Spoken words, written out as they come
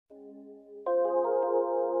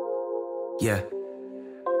Yeah.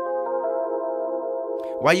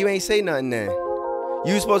 Why you ain't say nothing then?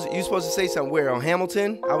 You supposed to say something. Where, on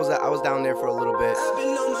Hamilton? I was down there for a little bit.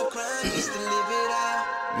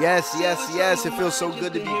 Yes. It feels so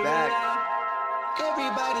good to be back.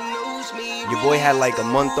 Your boy had like a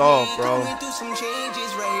month off, bro.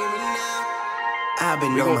 I've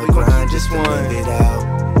been on my grind just to live it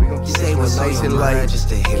out. We're gonna keep Say what's nice on and my mind light. just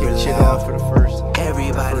to hear Kick it shit loud. off for the first.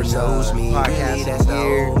 Everybody knows me, podcast really of that's the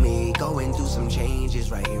year. the me. Going through some changes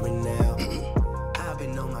right here and now. I've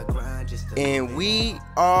been on my grind just to And we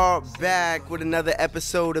are back with another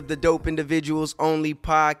episode of the Dope Individuals Only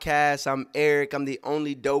podcast. I'm Eric. I'm the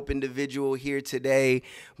only dope individual here today,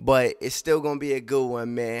 but it's still going to be a good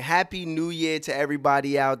one, man. Happy New Year to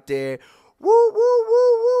everybody out there. Woo, woo,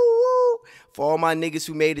 woo, woo, woo. For all my niggas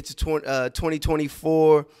who made it to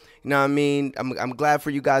 2024, you know what I mean? I'm glad for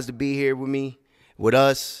you guys to be here with me, with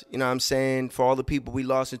us, you know what I'm saying? For all the people we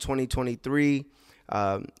lost in 2023,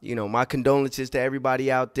 my condolences to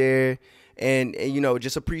everybody out there. And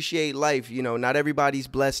just appreciate life. Not everybody's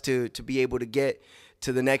blessed to be able to get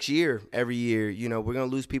to the next year every year. We're going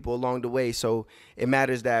to lose people along the way. So it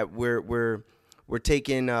matters that we're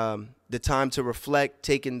taking the time to reflect,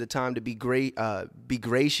 taking the time to be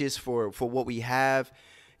gracious for what we have,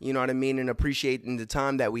 you know what I mean, and appreciating the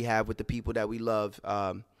time that we have with the people that we love.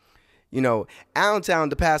 Allentown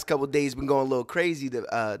the past couple of days been going a little crazy.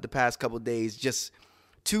 The past couple of days, just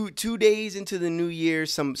two days into the new year,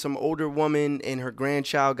 some older woman and her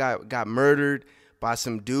grandchild got murdered by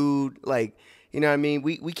some dude. Like, you know what I mean?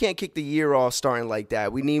 We can't kick the year off starting like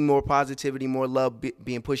that. We need more positivity, more love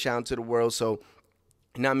being pushed out into the world. So,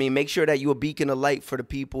 you know what I mean? Make sure that you're a beacon of light for the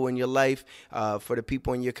people in your life, for the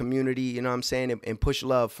people in your community, you know what I'm saying? And push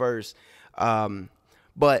love first.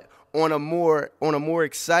 But on a more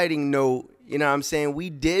exciting note, you know what I'm saying? We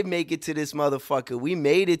did make it to this motherfucker. We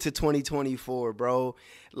made it to 2024, bro.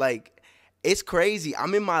 Like, it's crazy.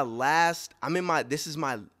 This is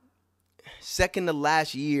my second to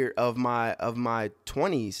last year of my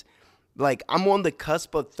 20s. Like, I'm on the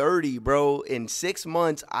cusp of 30, bro. In 6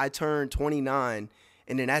 months, I turned 29,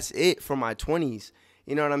 and then that's it for my 20s.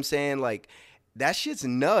 You know what I'm saying? Like, that shit's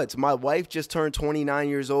nuts. My wife just turned 29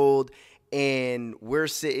 years old, and we're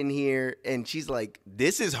sitting here, and she's like,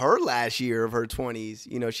 this is her last year of her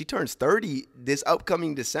 20s. She turns 30 this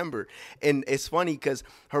upcoming December. And it's funny because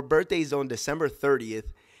her birthday's on December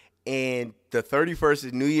 30th, and the 31st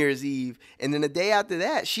is New Year's Eve. And then the day after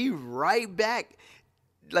that, she right back,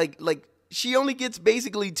 like she only gets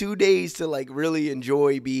basically 2 days to, like, really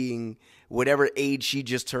enjoy being whatever age she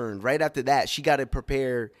just turned. Right after that, she got to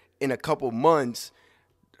prepare in a couple months.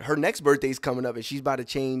 Her next birthday's coming up, and she's about to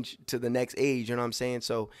change to the next age. You know what I'm saying?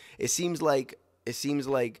 So it seems like as soon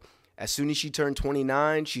as she turned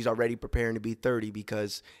 29, she's already preparing to be 30,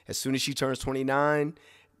 because as soon as she turns 29,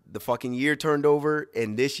 the fucking year turned over,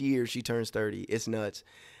 and this year she turns 30. It's nuts.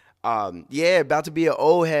 About to be an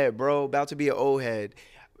old head, bro. About to be an old head.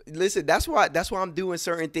 Listen, that's why I'm doing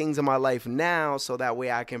certain things in my life now, so that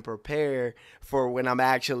way I can prepare for when I'm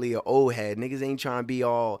actually an old head. Niggas ain't trying to be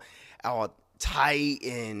all tight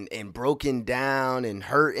and broken down and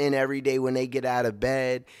hurting every day when they get out of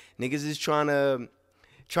bed. Niggas is trying to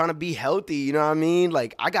be healthy, you know what I mean?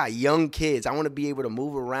 Like, I got young kids. I want to be able to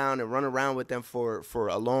move around and run around with them for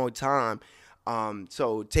a long time.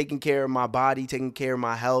 So taking care of my body, taking care of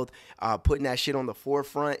my health, putting that shit on the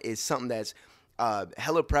forefront is something that's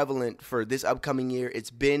hella prevalent for this upcoming year.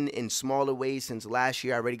 It's been in smaller ways since last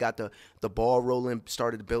year. I already got the ball rolling,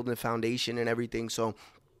 started building the foundation and everything. So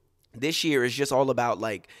this year is just all about,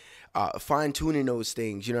 like, fine-tuning those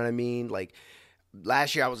things, you know what I mean? Like,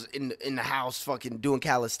 last year I was in the house fucking doing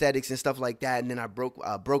calisthenics and stuff like that, and then I broke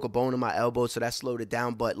a bone in my elbow, so that slowed it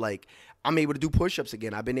down. But, like, I'm able to do push-ups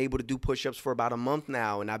again. I've been able to do push-ups for about a month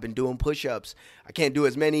now, and I've been doing push-ups. I can't do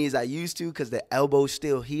as many as I used to because the elbow's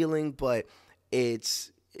still healing, but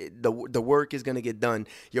the work is going to get done.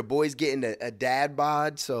 Your boy's getting a dad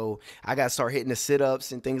bod, so I got to start hitting the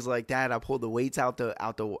sit-ups and things like that. I pulled the weights out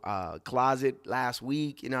the closet last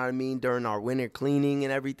week, you know what I mean, during our winter cleaning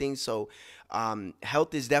and everything. So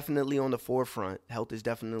health is definitely on the forefront.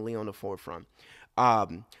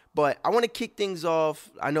 But I want to kick things off.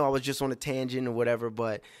 I know I was just on a tangent or whatever,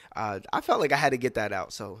 but I felt like I had to get that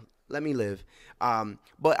out, so let me live.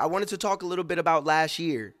 But I wanted to talk a little bit about last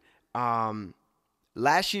year.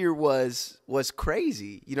 Last year was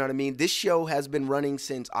crazy. You know what I mean? This show has been running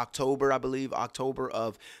since October, I believe, October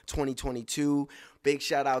of 2022. Big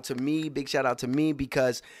shout out to me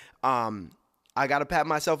because I got to pat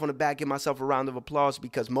myself on the back, give myself a round of applause,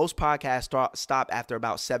 because most podcasts stop after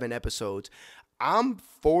about 7 episodes. I'm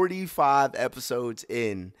 45 episodes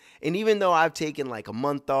in, and even though I've taken like a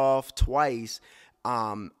month off twice,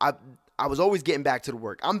 I was always getting back to the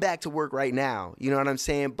work. I'm back to work right now. You know what I'm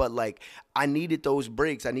saying? But like, I needed those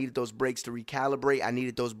breaks. I needed those breaks to recalibrate. I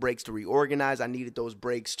needed those breaks to reorganize. I needed those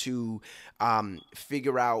breaks to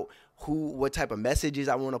figure out what type of messages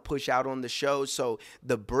I want to push out on the show. So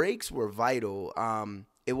the breaks were vital.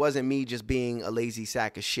 It wasn't me just being a lazy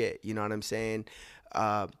sack of shit. You know what I'm saying?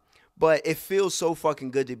 But it feels so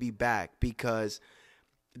fucking good to be back because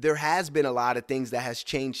there has been a lot of things that has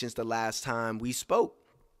changed since the last time we spoke.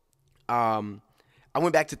 I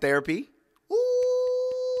went back to therapy.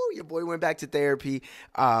 Ooh, your boy went back to therapy.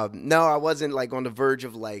 No, I wasn't like on the verge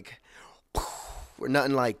of like or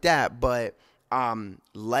nothing like that, but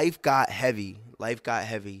life got heavy. Life got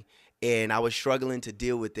heavy. And I was struggling to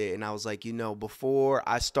deal with it. And I was like, before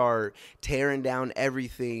I start tearing down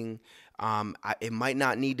everything, it might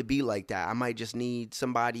not need to be like that. I might just need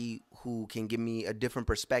somebody who can give me a different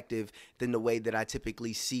perspective than the way that I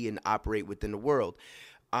typically see and operate within the world.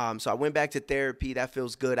 So I went back to therapy. That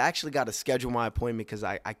feels good. I actually got to schedule my appointment because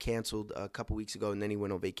I canceled a couple weeks ago and then he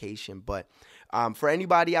went on vacation. But for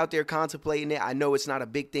anybody out there contemplating it, I know it's not a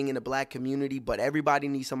big thing in the black community, but everybody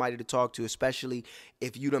needs somebody to talk to, especially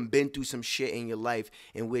if you done been through some shit in your life,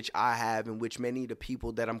 in which I have, in which many of the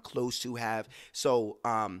people that I'm close to have. So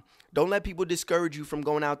don't let people discourage you from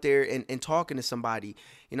going out there and talking to somebody.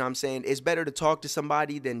 You know what I'm saying? It's better to talk to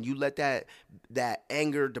somebody than you let that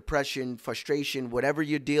anger, depression, frustration, whatever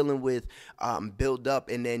you're dealing with build up,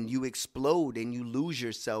 and then you explode and you lose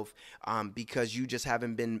yourself because you just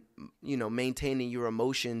haven't been, maintaining your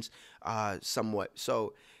emotions somewhat.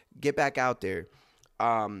 So get back out there.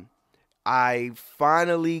 I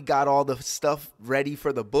finally got all the stuff ready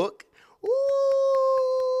for the book. Woo!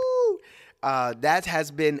 That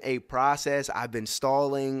has been a process. I've been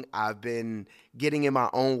stalling. I've been getting in my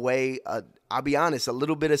own way. I'll be honest, a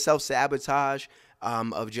little bit of self-sabotage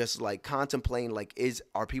of just like contemplating, like,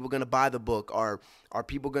 are people going to buy the book? Are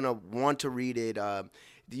people going to want to read it?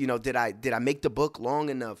 Did I make the book long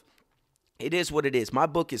enough? It is what it is. My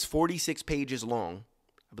book is 46 pages long.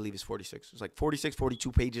 I believe it's 46. It's like 46,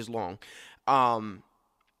 42 pages long.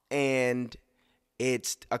 And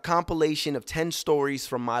it's a compilation of 10 stories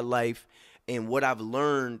from my life and what I've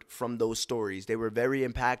learned from those stories. They were very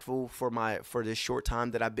impactful for this short time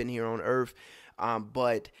that I've been here on earth.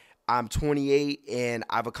 But I'm 28 and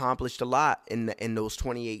I've accomplished a lot in those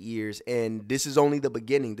 28 years. And this is only the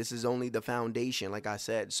beginning. This is only the foundation, like I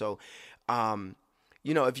said. So,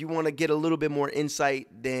 if you want to get a little bit more insight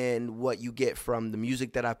than what you get from the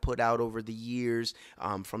music that I put out over the years,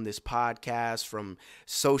 from this podcast, from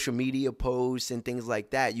social media posts and things like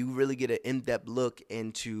that, you really get an in-depth look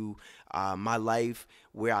into my life,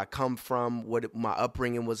 where I come from, what my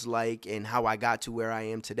upbringing was like, and how I got to where I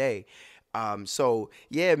am today. So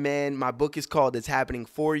yeah, man, my book is called It's Happening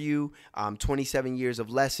For You, 27 Years of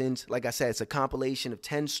Lessons. Like I said, it's a compilation of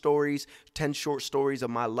 10 stories, 10 short stories of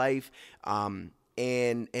my life,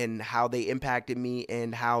 and how they impacted me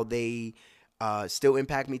and how they still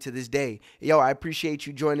impact me to this day. Yo, I appreciate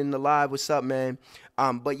you joining the live. What's up, man?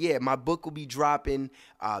 But yeah, my book will be dropping,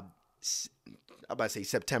 I'm about to say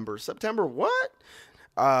September. September what?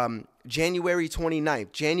 January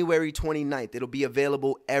 29th. January 29th. It'll be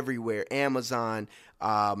available everywhere. Amazon,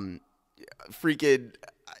 freaking,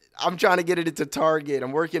 I'm trying to get it into Target.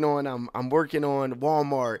 I'm working on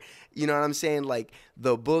Walmart. You know what I'm saying? Like,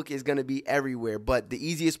 the book is going to be everywhere, but the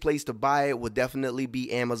easiest place to buy it will definitely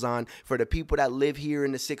be Amazon. For the people that live here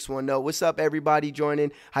in the 610, what's up, everybody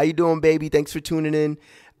joining? How you doing, baby? Thanks for tuning in.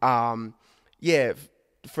 Yeah,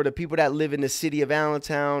 for the people that live in the city of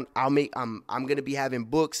Allentown, I'm going to be having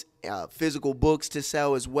books, physical books to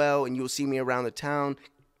sell as well, and you'll see me around the town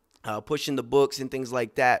pushing the books and things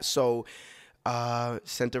like that. So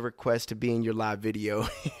sent a request to be in your live video.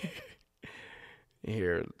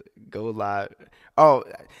 Here, go live. Oh,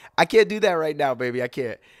 I can't do that right now, baby. I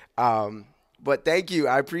can't. But thank you.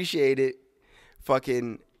 I appreciate it.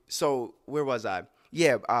 So where was I?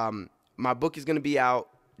 Yeah, my book is going to be out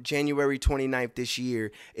January 29th this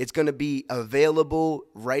year. It's going to be available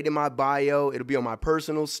right in my bio. It'll be on my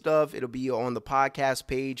personal stuff. It'll be on the podcast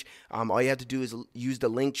page. All you have to do is use the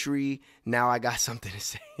link tree. Now I got something to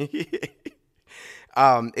say.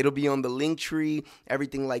 It'll be on the link tree,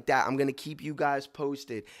 everything like that. I'm going to keep you guys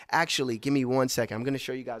posted. Actually, give me 1 second. I'm going to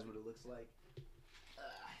show you guys what it looks like.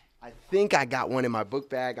 I think I got one in my book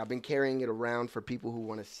bag. I've been carrying it around for people who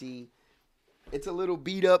want to see. It's a little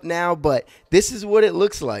beat up now, but this is what it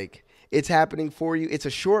looks like. It's Happening For You. It's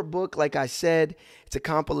a short book, like I said. It's a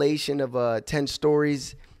compilation of 10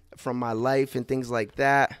 stories from my life and things like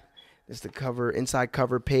that. It's the cover, inside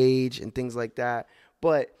cover page and things like that.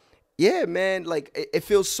 But yeah, man, like it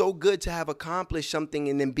feels so good to have accomplished something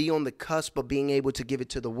and then be on the cusp of being able to give it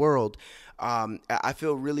to the world. I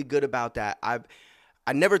feel really good about that. I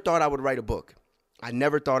never thought I would write a book. I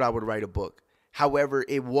never thought I would write a book. However,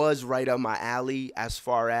 it was right up my alley as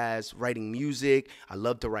far as writing music. I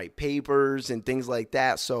love to write papers and things like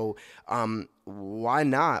that. So why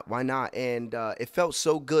not? Why not? And it felt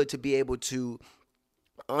so good to be able to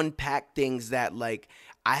unpack things that, like,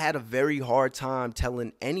 I had a very hard time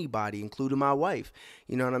telling anybody, including my wife.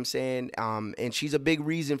 You know what I'm saying? And she's a big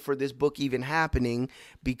reason for this book even happening,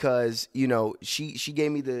 because, you know, she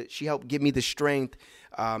helped give me the strength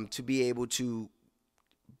to be able to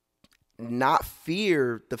not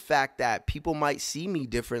fear the fact that people might see me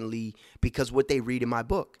differently because what they read in my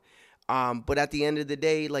book. But at the end of the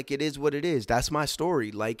day, like, it is what it is. That's my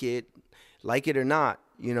story. Like it or not,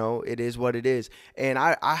 you know, it is what it is. And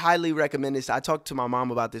I highly recommend this. I talk to my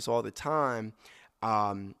mom about this all the time.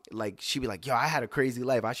 Like, she'd be like, yo, I had a crazy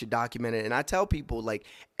life. I should document it. And I tell people, like,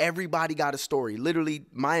 everybody got a story. Literally,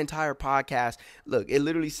 my entire podcast, look, it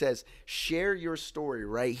literally says, share your story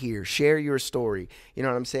right here. Share your story. You know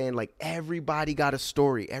what I'm saying? Like, everybody got a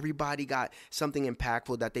story. Everybody got something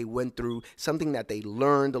impactful that they went through, something that they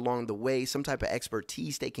learned along the way, some type of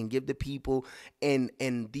expertise they can give to people. And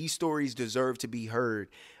these stories deserve to be heard.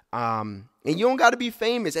 And you don't got to be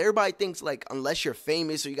famous. Everybody thinks, like, unless you're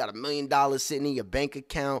famous or you got $1 million sitting in your bank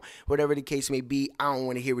account, whatever the case may be, I don't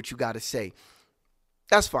want to hear what you got to say.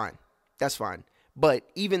 That's fine. That's fine. But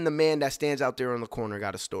even the man that stands out there on the corner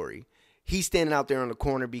got a story. He's standing out there on the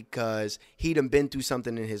corner because he done been through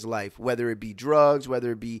something in his life, whether it be drugs,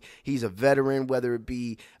 whether it be he's a veteran, whether it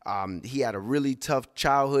be he had a really tough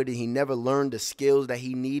childhood and he never learned the skills that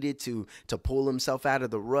he needed to pull himself out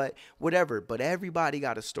of the rut, whatever. But everybody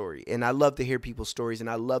got a story. And I love to hear people's stories, and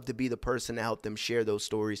I love to be the person to help them share those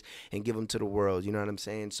stories and give them to the world. You know what I'm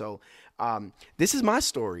saying? So this is my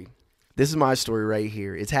story. This is my story right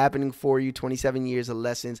here. It's happening for you. 27 years of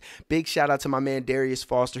lessons. Big shout out to my man Darius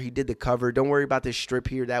Foster. He did the cover. Don't worry about this strip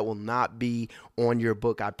here. That will not be on your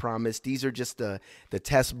book, I promise. These are just the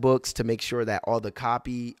test books to make sure that all the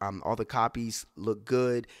copies look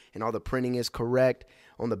good and all the printing is correct.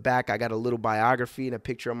 On the back, I got a little biography and a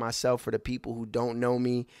picture of myself for the people who don't know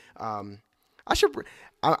me.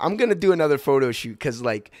 I'm going to do another photo shoot because,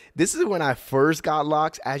 like, this is when I first got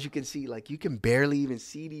locks. As you can see, like, you can barely even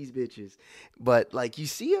see these bitches. But, like, you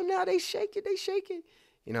see them now, they shake it.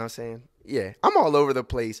 You know what I'm saying? Yeah, I'm all over the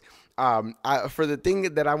place. For the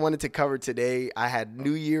thing that I wanted to cover today, I had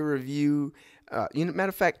New Year review. Matter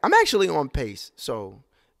of fact, I'm actually on pace, so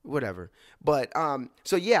whatever. But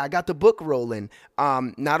so yeah, I got the book rolling.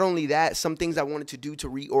 Not only that, some things I wanted to do to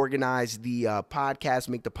reorganize the podcast,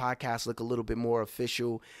 make the podcast look a little bit more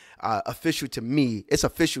official. Official to me. It's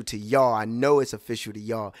official to y'all. I know it's official to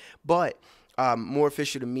y'all, but more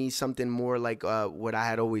official to me, something more like what I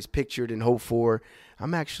had always pictured and hoped for.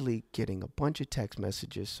 I'm actually getting a bunch of text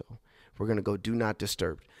messages, so we're gonna go do not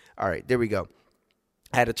disturb. All right, there we go.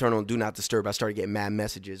 I had to turn on Do Not Disturb. I started getting mad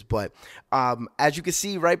messages. But as you can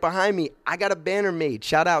see right behind me, I got a banner made.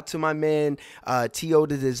 Shout out to my man, T.O.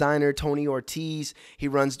 the designer, Tony Ortiz. He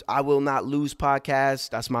runs I Will Not Lose podcast.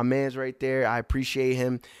 That's my man's right there. I appreciate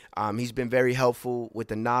him. He's been very helpful with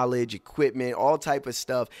the knowledge, equipment, all type of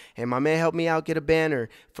stuff. And my man helped me out get a banner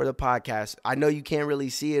for the podcast. I know you can't really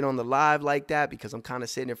see it on the live like that because I'm kind of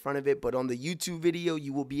sitting in front of it. But on the YouTube video,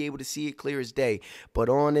 you will be able to see it clear as day. But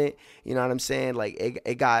on it, you know what I'm saying? Like,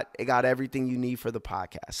 it got everything you need for the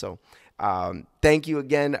podcast. So thank you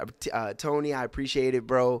again, Tony. I appreciate it,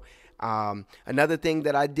 bro. Another thing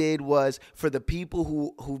that I did was for the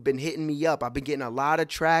people who've been hitting me up, I've been getting a lot of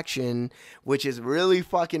traction, which is really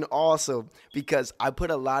fucking awesome because I put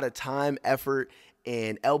a lot of time, effort,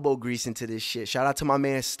 and elbow grease into this shit. Shout out to my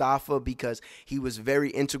man Staffa because he was very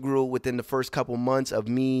integral within the first couple months of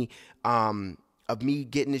me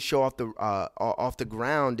getting the show off the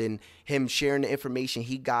ground, and him sharing the information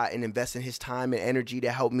he got and investing his time and energy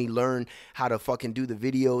to help me learn how to fucking do the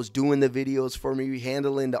videos, doing the videos for me,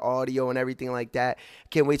 handling the audio and everything like that.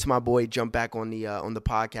 Can't wait till my boy jump back on the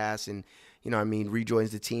podcast and, you know what I mean,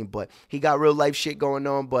 rejoins the team. But he got real life shit going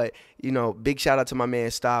on. But, you know, big shout out to my man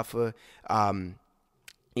Staffa.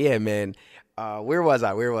 Yeah, man. Where was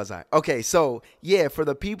I? Okay, so yeah, for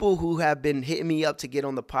the people who have been hitting me up to get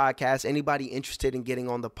on the podcast, anybody interested in getting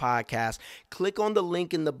on the podcast, click on the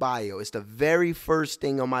link in the bio. It's the very first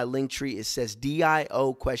thing on my link tree. It says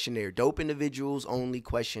DIO questionnaire, Dope Individuals Only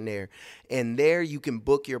questionnaire. And there you can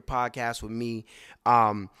book your podcast with me.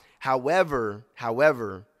 However,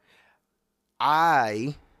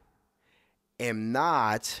 I am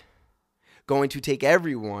not going to take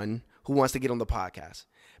everyone who wants to get on the podcast,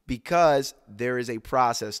 because there is a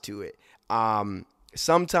process to it.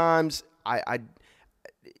 Sometimes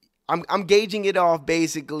I'm gauging it off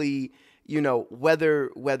basically,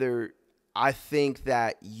 whether I think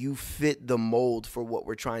that you fit the mold for what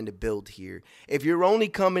we're trying to build here. If you're only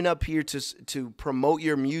coming up here to promote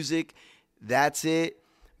your music, that's it.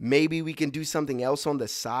 Maybe we can do something else on the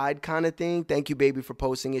side kind of thing. Thank you, baby, for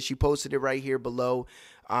posting it. She posted it right here below.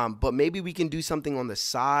 But maybe we can do something on the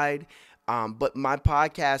side. But my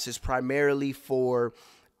podcast is primarily for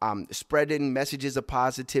spreading messages of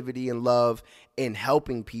positivity and love and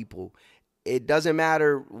helping people. It doesn't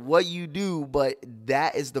matter what you do, but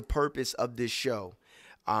that is the purpose of this show.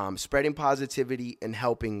 Spreading positivity and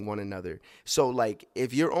helping one another. So, like,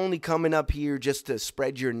 if you're only coming up here just to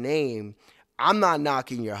spread your name, I'm not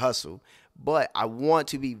knocking your hustle, but I want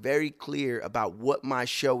to be very clear about what my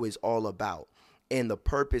show is all about and the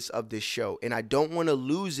purpose of this show. And I don't want to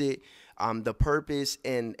lose it, the purpose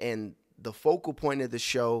and the focal point of the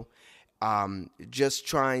show, just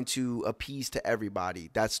trying to appease to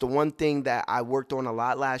everybody. That's the one thing that I worked on a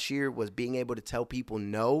lot last year, was being able to tell people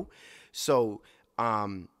no. So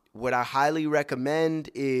what I highly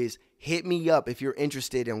recommend is hit me up if you're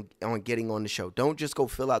interested on getting on the show. Don't just go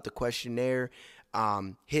fill out the questionnaire.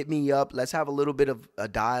 Hit me up. Let's have a little bit of a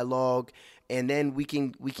dialogue, and then we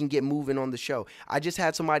can get moving on the show. I just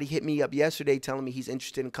had somebody hit me up yesterday telling me he's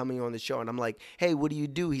interested in coming on the show, and I'm like, hey, what do you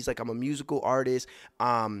do? He's like, I'm a musical artist.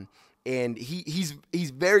 And he's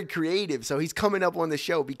very creative, so he's coming up on the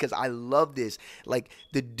show because I love this. Like,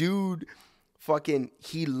 the dude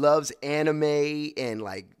he loves anime and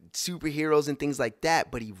like superheroes and things like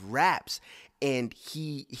that, but he raps, and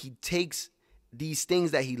he takes these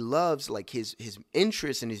things that he loves, like his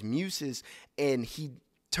interests and his muses, and he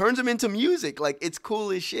turns them into music. Like, it's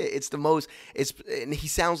cool as shit. And he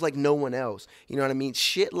sounds like no one else. You know what I mean?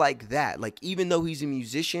 Shit like that. Like, even though he's a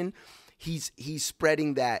musician, he's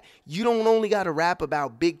spreading that you don't only got to rap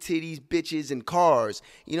about big titties, bitches, and cars.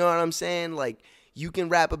 You know what I'm saying? Like, you can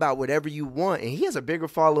rap about whatever you want, and he has a bigger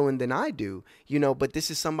following than I do, but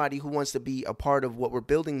this is somebody who wants to be a part of what we're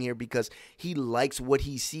building here because he likes what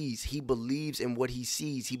he sees. He believes in what he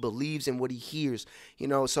sees. He believes in what he hears,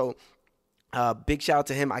 so big shout out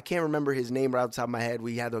to him. I can't remember his name right off the top of my head.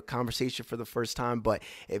 We had a conversation for the first time, but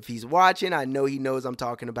if he's watching, I know he knows I'm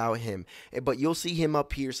talking about him. But you'll see him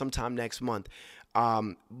up here sometime next month.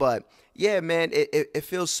 But yeah, man, it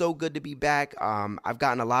feels so good to be back. I've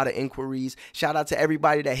gotten a lot of inquiries. Shout out to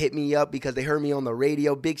everybody that hit me up because they heard me on the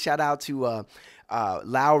radio. Big shout out to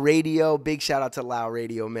Loud Radio. Big shout out to Loud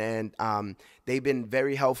Radio, man. They've been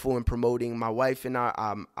very helpful in promoting my wife and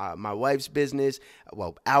my wife's business,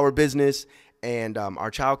 our business, and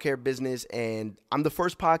our childcare business. And I'm the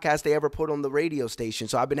first podcast they ever put on the radio station.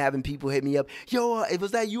 So I've been having people hit me up. Yo,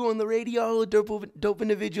 was that you on the radio? Dope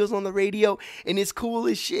individuals on the radio. And it's cool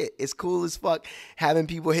as shit. It's cool as fuck having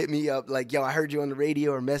people hit me up like, yo, I heard you on the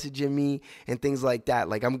radio, or messaging me and things like that.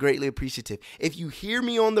 Like, I'm greatly appreciative. If you hear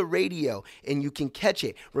me on the radio and you can catch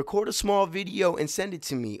it, record a small video and send it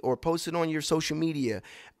to me, or post it on your social media.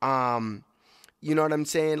 You know what I'm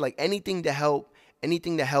saying? Like, anything to help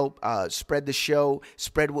spread the show,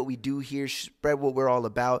 spread what we do here, spread what we're all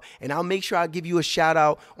about. And I'll make sure I'll give you a shout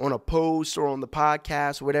out on a post or on the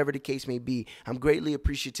podcast, whatever the case may be. I'm greatly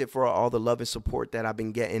appreciative for all the love and support that I've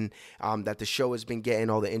been getting, that the show has been getting,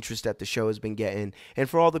 all the interest that the show has been getting, and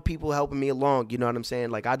for all the people helping me along. You know what I'm saying?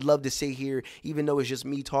 Like, I'd love to sit here, even though it's just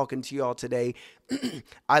me talking to y'all today,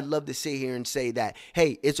 I'd love to sit here and say that,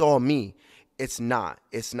 hey, it's all me. It's not.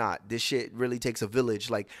 This shit really takes a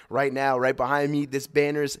village. Like, right now, right behind me, this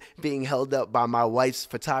banner's being held up by my wife's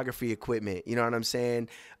photography equipment. You know what I'm saying?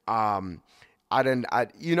 I done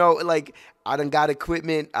got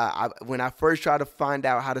equipment. When I first tried to find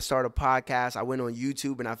out how to start a podcast, I went on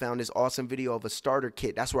YouTube and I found this awesome video of a starter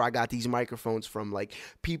kit. That's where I got these microphones from. Like,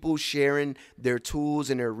 people sharing their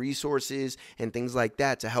tools and their resources and things like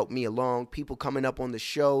that to help me along. People coming up on the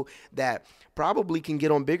show that probably can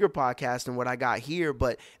get on bigger podcasts than what I got here,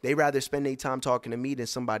 but they rather spend their time talking to me than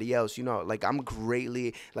somebody else. Like, I'm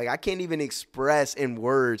greatly, like, I can't even express in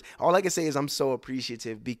words. All I can say is I'm so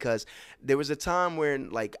appreciative, because there was a time when,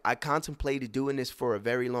 like, I contemplated doing this for a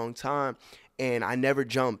very long time, and I never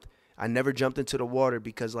jumped into the water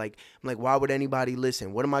because, like, I'm like, why would anybody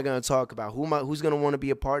listen? What am I going to talk about? Who's going to want to be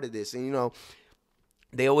a part of this? And,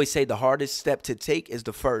 they always say the hardest step to take is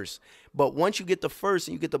the first. But once you get the first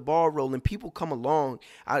and you get the ball rolling, people come along.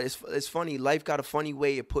 It's funny. Life got a funny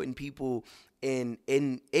way of putting people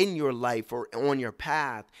in your life or on your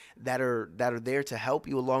path that are there to help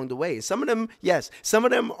you along the way. Some of them, yes, some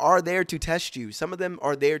of them are there to test you. Some of them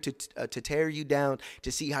are there to tear you down,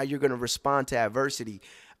 to see how you're going to respond to adversity.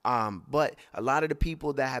 But a lot of the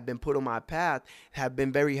people that have been put on my path have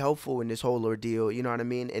been very helpful in this whole ordeal. You know what I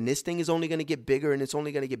mean? And this thing is only going to get bigger, and it's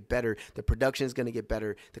only going to get better. The production is going to get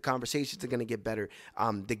better. The conversations are going to get better.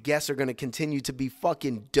 The guests are going to continue to be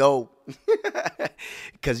fucking dope,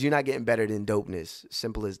 because you're not getting better than dopeness.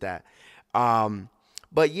 Simple as that.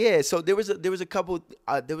 But yeah, so there was a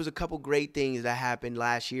couple great things that happened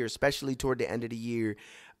last year, especially toward the end of the year.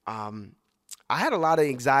 I had a lot of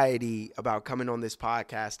anxiety about coming on this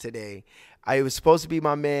podcast today. It was supposed to be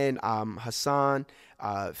my man, Hassan,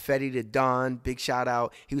 Fetty the Don, big shout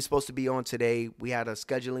out. He was supposed to be on today. We had a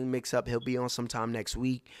scheduling mix up. He'll be on sometime next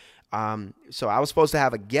week. So I was supposed to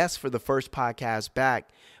have a guest for the first podcast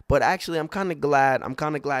back, but actually I'm kind of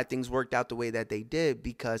glad things worked out the way that they did,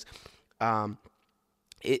 because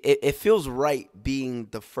it feels right being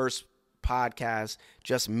the first podcast,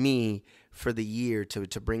 just me, for the year,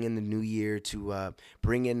 to bring in the new year, to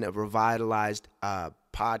bring in a revitalized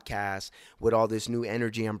podcast with all this new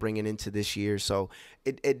energy I'm bringing into this year. So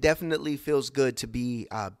it definitely feels good to be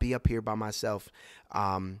up here by myself.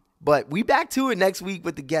 But we back to it next week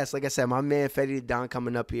with the guests. Like I said, my man Fetty the Don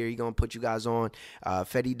coming up here. He going to put you guys on.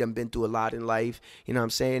 Fetty done been through a lot in life. You know what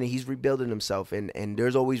I'm saying? And he's rebuilding himself. And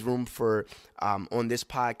there's always room for, on this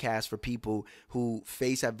podcast, for people who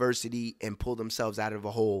face adversity and pull themselves out of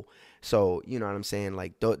a hole. So, you know what I'm saying?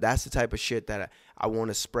 Like, that's the type of shit that I want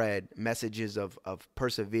to spread. Messages of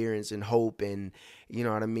perseverance and hope and, you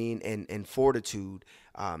know what I mean? And fortitude.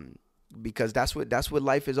 Because that's what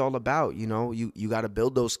life is all about. You know, you got to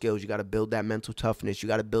build those skills. You got to build that mental toughness. You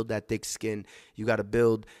got to build that thick skin. You got to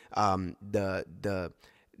build the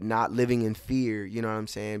not living in fear. You know what I'm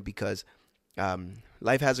saying? Because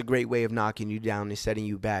life has a great way of knocking you down and setting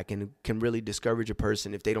you back, and it can really discourage a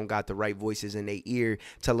person if they don't got the right voices in their ear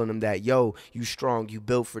telling them that, yo, you strong, you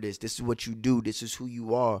built for this. This is what you do. This is who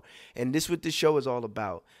you are. And this is what this show is all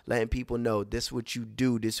about. Letting people know this is what you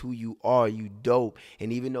do. This is who you are. You dope.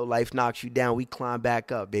 And even though life knocks you down, we climb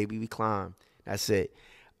back up, baby. We climb. That's it.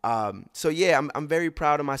 So yeah, I'm very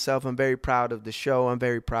proud of myself. I'm very proud of the show. I'm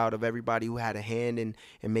very proud of everybody who had a hand in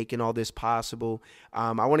making all this possible.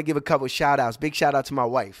 I want to give a couple of shout outs. Big shout out to my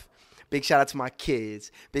wife. Big shout out to my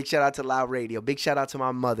kids. Big shout out to Loud Radio. Big shout out to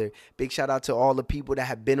my mother. Big shout out to all the people that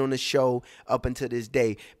have been on the show up until this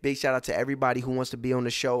day. Big shout out to everybody who wants to be on the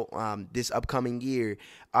show this upcoming year.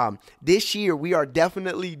 This year, we are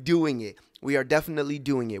definitely doing it. We are definitely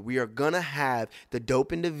doing it. We are going to have the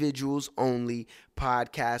Dope Individuals Only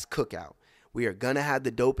podcast cookout. We are going to have the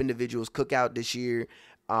Dope Individuals cookout this year.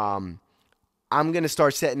 I'm going to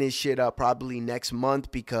start setting this shit up probably next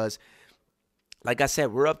month, because like I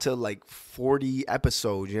said, we're up to like 40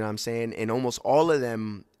 episodes, you know what I'm saying? And almost all of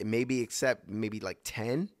them, maybe except maybe like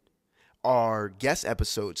 10, are guest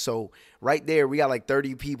episodes. So right there, we got like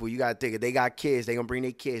 30 people. You got to think, they got kids, they going to bring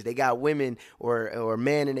their kids. They got women or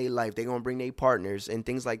man in their life, they going to bring their partners and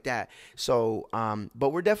things like that. So, but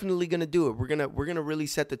we're definitely going to do it. We're going to really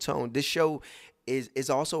set the tone. This show is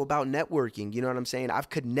also about networking. You know what I'm saying? I've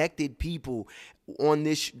connected people on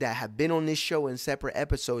this that have been on this show in separate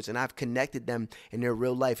episodes, and I've connected them in their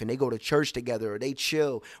real life, and they go to church together, or they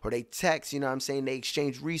chill, or they text, you know what I'm saying? They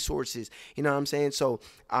exchange resources, you know what I'm saying? So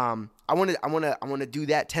I want to do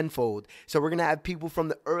that tenfold. So we're going to have people from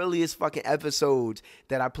the earliest fucking episodes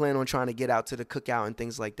that I plan on trying to get out to the cookout and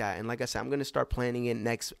things like that. And like I said, I'm going to start planning it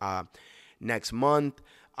next month.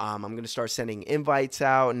 I'm going to start sending invites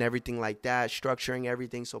out and everything like that, structuring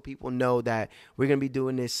everything so people know that we're going to be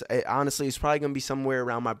doing this. Honestly, it's probably going to be somewhere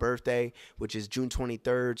around my birthday, which is June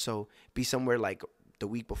 23rd. So be somewhere like the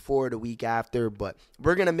week before, the week after. But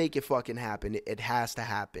we're going to make it fucking happen. It has to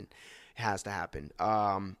happen. It has to happen.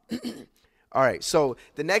 All right. So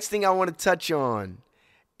the next thing I want to touch on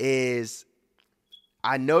is,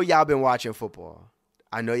 I know y'all been watching football.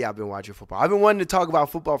 I've been wanting to talk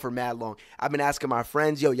about football for mad long. I've been asking my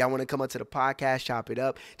friends, yo, y'all want to come up to the podcast, chop it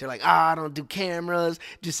up? They're like, I don't do cameras,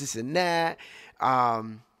 just this and that.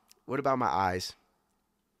 What about my eyes?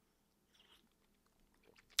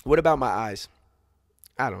 I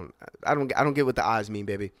don't get what the eyes mean,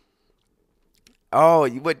 baby. Oh,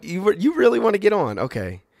 you really want to get on?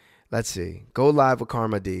 Okay, let's see. Go live with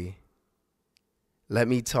Karma D. Let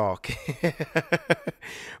me talk.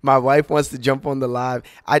 My wife wants to jump on the live.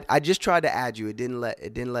 I just tried to add you. It didn't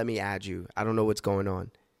let me add you. I don't know what's going on.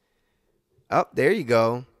 Oh, there you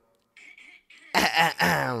go.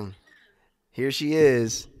 Here she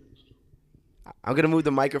is. I'm gonna move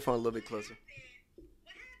the microphone a little bit closer.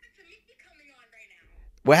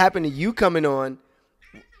 What happened to you coming on?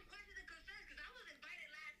 I had some questions and concerns because I was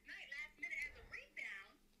invited last night, last minute as a rebound.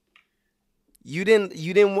 You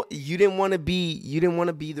didn't want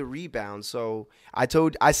to be the rebound. So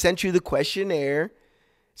I sent you the questionnaire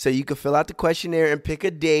so you could fill out the questionnaire and pick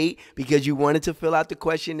a date because you wanted to fill out the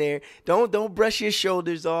questionnaire. Don't brush your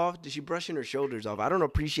shoulders off. Is she brushing her shoulders off? I don't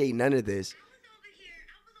appreciate none of this. I was over here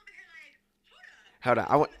like, hold up.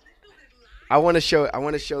 Hold on. I want to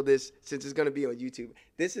show this since it's going to be on YouTube.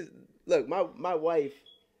 This is look, my wife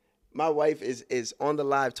is on the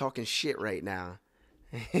live talking shit right now.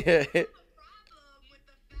 Problem with the fact that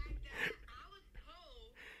I was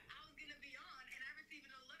told I was going to be on and I received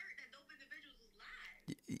an alert that Dope Individuals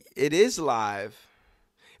was live. It is live.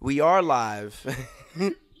 We are live.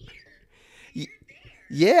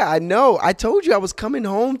 Yeah, I know. I told you I was coming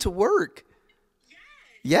home to work.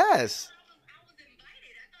 Yes. I was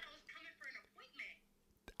invited. I thought I was coming for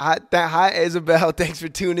an appointment. Hi, Isabel. Thanks for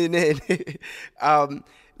tuning in.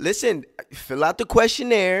 Listen, fill out the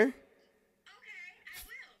questionnaire. Okay, I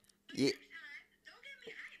will. Yeah. Don't get me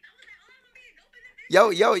hyped. I was like, oh, I'm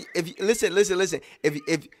going to be a Dope Individual. Yo, if you, listen.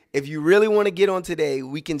 If you really want to get on today,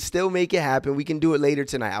 we can still make it happen. We can do it later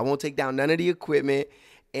tonight. I won't take down none of the equipment,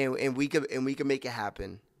 and we can make it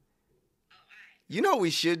happen. You know what we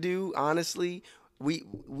should do, honestly?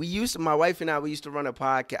 My wife and I used to run a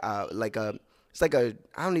podcast, it's like a,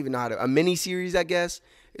 I don't even know a mini series, I guess.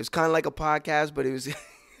 It was kind of like a podcast, but it was,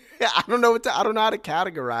 I don't know how to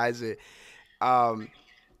categorize it.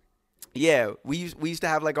 Yeah, we used to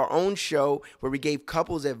have like our own show where we gave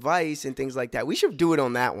couples advice and things like that. We should do it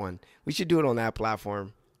on that one. We should do it on that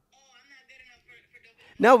platform. Oh, I'm not good enough for Dope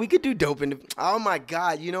Individuals. No, we could do dope. Oh my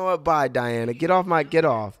God, you know what? Bye, Diana. Get off.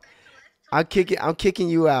 I'm kicking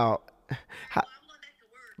you out. I'm going back to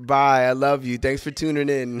work. Bye. I love you. Thanks for tuning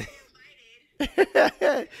in.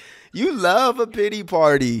 Invited. You love a pity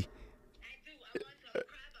party. I do. I want to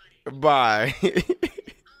cry about it. Bye. I really do like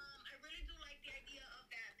the idea of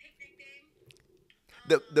that picnic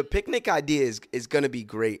thing. The picnic idea is gonna be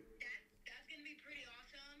great. That's going to be pretty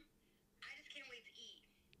awesome. I just can't wait to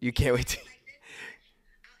eat. You can't wait to. Like this,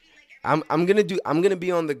 I'll eat like every I'm gonna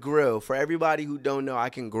be on the grill. For everybody who don't know, I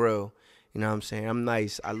can grill. You know what I'm saying? I'm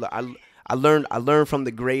nice. I learned from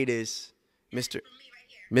the greatest, Mr. from me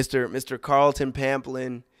right here. Mr. Carlton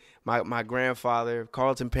Pamplin, my grandfather,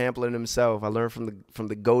 Carlton Pamplin himself. I learned from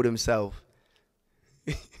the GOAT himself.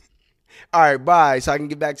 All right, bye. So I can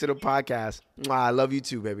get back to the podcast. Mwah, I love you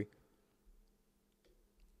too, baby.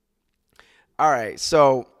 All right,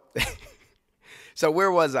 so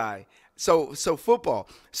where was I? So football.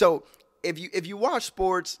 So if you watch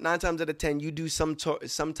sports, 9 times out of 10, you do some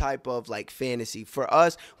type of like fantasy. For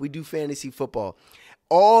us, we do fantasy football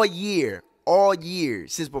all year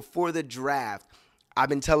since before the draft. I've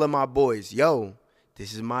been telling my boys, yo,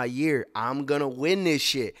 this is my year. I'm gonna win this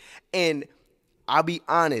shit. And I'll be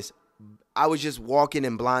honest, I was just walking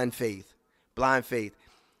in blind faith. I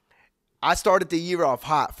started the year off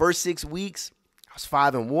hot. First 6 weeks, I was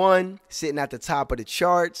 5-1, sitting at the top of the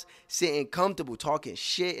charts, sitting comfortable, talking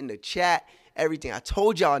shit in the chat, everything. I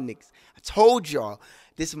told y'all niggas.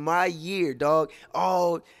 This is my year, dog.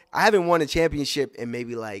 Oh, I haven't won a championship in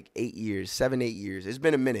maybe like 8 years, 7, 8 years. It's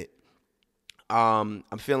been a minute. I'm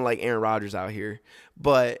feeling like Aaron Rodgers out here,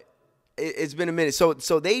 but it's been a minute. So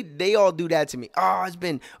they all do that to me. Oh, it's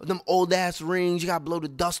been them old ass rings. You gotta blow the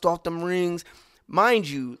dust off them rings. Mind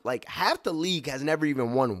you, like half the league has never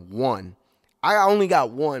even won one. I only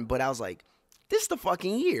got one, but I was like, this is the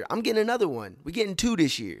fucking year. I'm getting another one. We're getting 2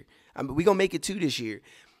 this year. We gonna make it 2 this year.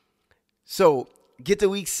 So get to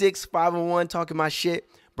week 6, 5-1, talking my shit.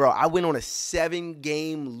 Bro, I went on a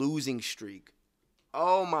 7-game losing streak.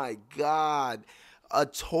 Oh my God. A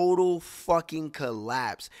total fucking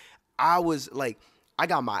collapse. I was like, I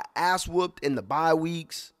got my ass whooped in the bye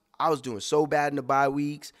weeks. I was doing so bad in the bye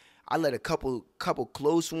weeks. I let a couple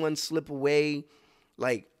close ones slip away.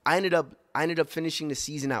 Like I ended up finishing the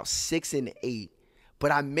season out 6-8.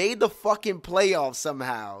 But I made the fucking playoffs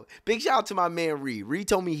somehow. Big shout out to my man Reed. Reed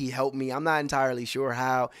told me he helped me. I'm not entirely sure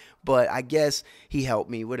how, but I guess he helped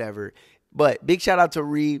me, whatever. But big shout out to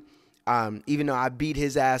Reed. Even though I beat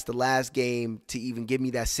his ass the last game to even give me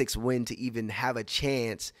that 6th win to even have a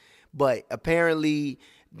chance. But apparently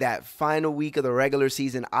that final week of the regular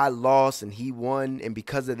season, I lost and he won. And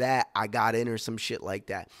because of that, I got in or some shit like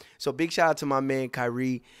that. So big shout out to my man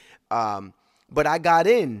Kyrie. But I got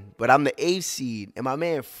in, but I'm the 8th seed. And my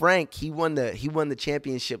man Frank, he won the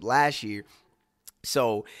championship last year.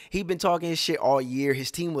 So he been talking his shit all year.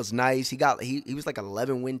 His team was nice. He was like an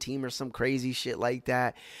 11-win team or some crazy shit like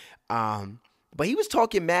that. But he was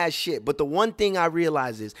talking mad shit. But the one thing I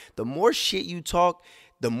realized is the more shit you talk,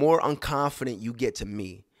 the more unconfident you get to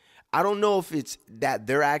me. I don't know if it's that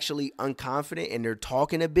they're actually unconfident and they're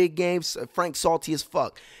talking a big game. Frank salty as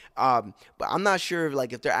fuck. But I'm not sure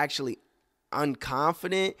if they're actually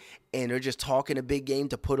unconfident and they're just talking a big game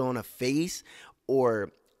to put on a face,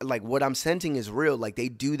 or like what I'm sensing is real. Like they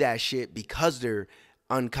do that shit because they're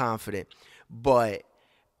unconfident. But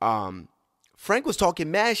Frank was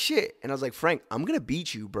talking mad shit. And I was like, Frank, I'm going to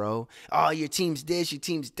beat you, bro. Oh, your team's this, your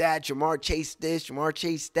team's that. Jamar Chase this, Jamar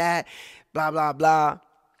Chase that. Blah, blah, blah.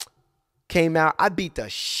 Came out. I beat the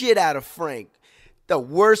shit out of Frank. The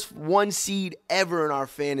worst 1 seed ever in our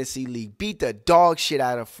fantasy league. Beat the dog shit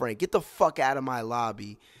out of Frank. Get the fuck out of my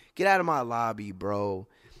lobby. Get out of my lobby, bro.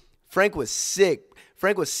 Frank was sick.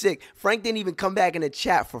 Frank didn't even come back in the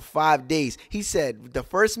chat for 5 days. He said the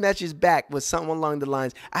first message back was something along the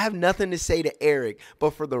lines, I have nothing to say to Erik,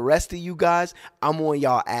 but for the rest of you guys, I'm on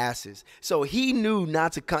y'all asses. So he knew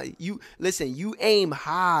not to come. Listen, you aim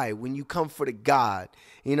high when you come for the God.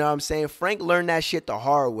 You know what I'm saying? Frank learned that shit the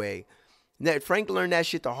hard way. Frank learned that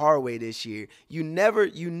shit the hard way this year. You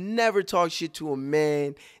never talk shit to a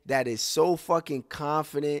man that is so fucking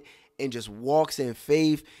confident and just walks in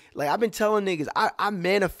faith. Like I've been telling niggas, I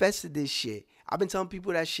manifested this shit. I've been telling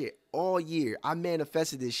people that shit all year. I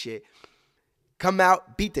manifested this shit. Come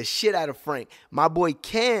out, beat the shit out of Frank. My boy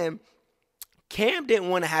Cam didn't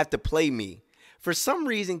want to have to play me. For some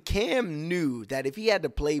reason, Cam knew that if he had to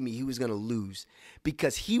play me, he was going to lose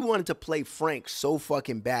because he wanted to play Frank so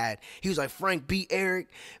fucking bad. He was like, Frank beat Erik,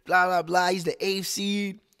 blah, blah, blah. He's the 8th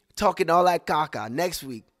seed, talking all that caca. Next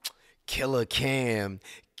week, Killer Cam.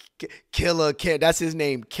 Killer Cam. That's his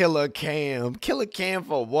name, Killer Cam. Killer Cam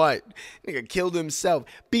for what? Nigga killed himself.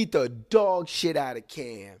 Beat the dog shit out of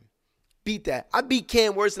Cam. Beat that. I beat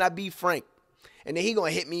Cam worse than I beat Frank. And then he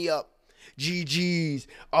going to hit me up. GG's,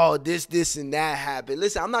 oh, this, and that happened.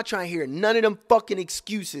 Listen, I'm not trying to hear none of them fucking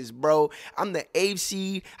excuses, bro. I'm the 8th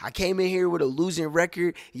seed. I came in here with a losing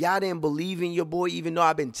record. Y'all didn't believe in your boy, even though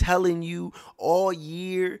I've been telling you all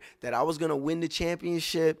year that I was going to win the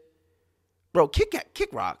championship. Bro, kick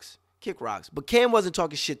rocks. Kick rocks. But Cam wasn't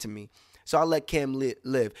talking shit to me, so I let Cam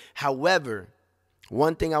live. However,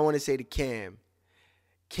 one thing I want to say to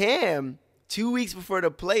Cam, 2 weeks before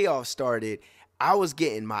the playoffs started, I was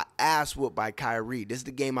getting my ass whooped by Kyrie. This is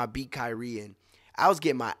the game I beat Kyrie in. I was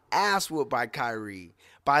getting my ass whooped by Kyrie.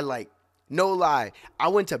 By no lie. I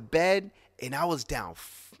went to bed and I was down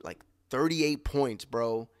 38 points,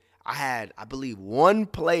 bro. I had, I believe, one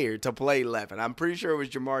player to play left. And I'm pretty sure it was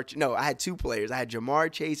Jamar. No, I had 2 players. I had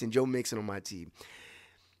Jamar Chase and Joe Mixon on my team.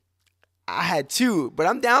 I had 2, but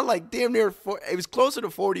I'm down damn near 4. It was closer to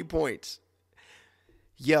 40 points.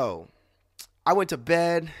 Yo, I went to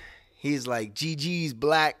bed. He's like, GG's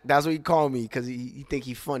black. That's what he called me because he think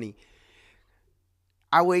he funny.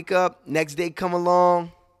 I wake up, next day come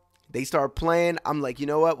along. They start playing. I'm like, you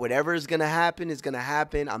know what? Whatever is going to happen is going to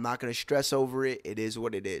happen. I'm not going to stress over it. It is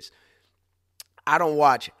what it is. I don't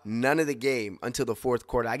watch none of the game until the 4th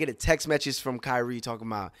quarter. I get a text message from Kyrie talking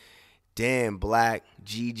about, damn, black,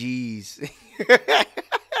 GG's.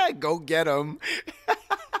 Go get him.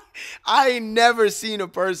 I ain't never seen a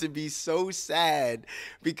person be so sad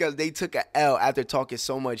because they took a L after talking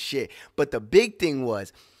so much shit. But the big thing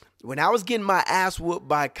was, when I was getting my ass whooped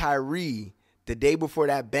by Kyrie the day before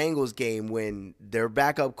that Bengals game, when their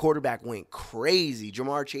backup quarterback went crazy,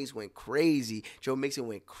 Jamar Chase went crazy, Joe Mixon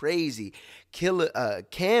went crazy,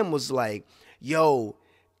 Cam was like, yo,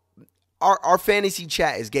 our fantasy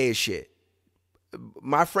chat is gay as shit.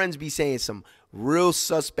 My friends be saying some real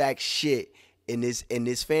suspect shit in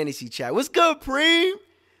this fantasy chat. What's good, Preem?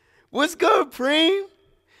 What's good, Preem?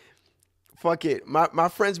 Fuck it. My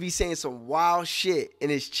friends be saying some wild shit in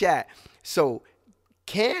his chat. So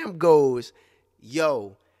Cam goes,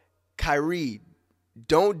 yo, Kyrie,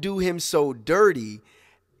 don't do him so dirty.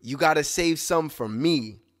 You got to save some for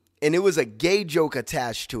me. And it was a gay joke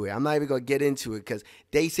attached to it. I'm not even going to get into it because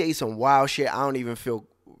they say some wild shit I don't even feel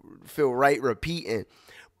right repeating.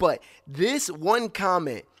 But this one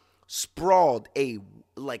comment sprawled a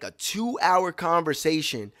 2-hour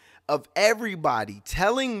conversation of everybody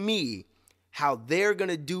telling me how they're going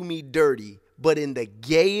to do me dirty, but in the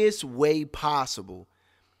gayest way possible.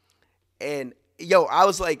 And yo, I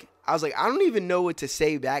was like, I don't even know what to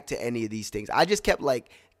say back to any of these things. I just kept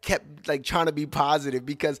trying to be positive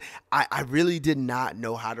because I really did not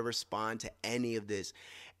know how to respond to any of this.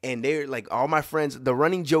 And they're like, all my friends, the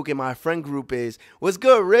running joke in my friend group is, what's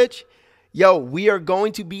good, Rich? Yo, we are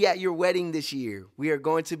going to be at your wedding this year. We are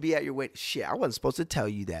going to be at your wedding. Shit, I wasn't supposed to tell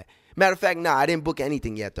you that. Matter of fact, nah, I didn't book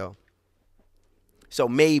anything yet, though. So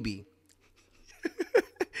maybe.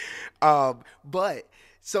 But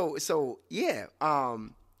So yeah.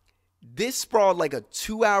 This sprawled like a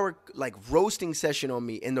 2-hour like roasting session on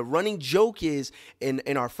me, and the running joke is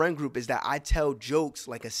in our friend group is that I tell jokes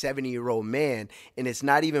like a 70-year-old man, and it's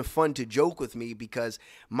not even fun to joke with me because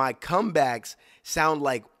my comebacks sound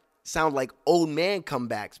like old man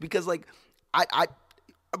comebacks because like I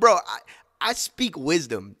speak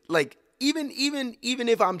wisdom. Like even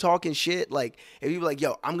if I'm talking shit, like if you're like,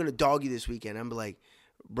 yo, I'm gonna dog you this weekend, I'm like,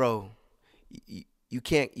 bro, you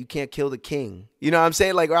can't kill the king. You know what I'm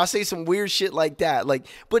saying? Like, or I'll say some weird shit like that. Like,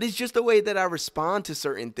 but it's just the way that I respond to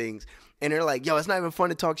certain things. And they're like, yo, it's not even fun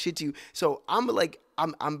to talk shit to you. So I'm like,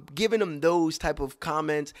 I'm giving them those type of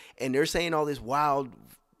comments, and they're saying all this wild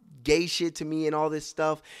gay shit to me and all this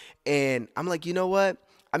stuff. And I'm like, you know what?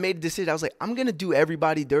 I made a decision. I was like, I'm going to do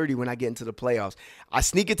everybody dirty when I get into the playoffs. I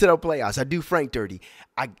sneak into the playoffs. I do Frank dirty.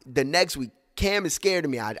 The next week, Cam is scared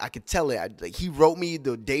of me. I could tell it. Like, he wrote me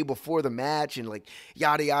the day before the match and like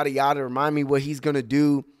yada, yada, yada. Remind me what he's going to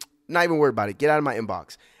do. Not even worried about it. Get out of my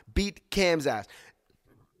inbox. Beat Cam's ass.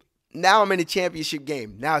 Now I'm in a championship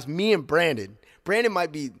game. Now it's me and Brandon. Brandon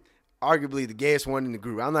might be arguably the gayest one in the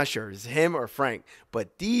group. I'm not sure. It's him or Frank.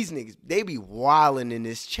 But these niggas, they be wilding in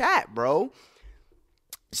this chat, bro.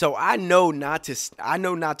 So I know not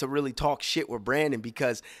to really talk shit with Brandon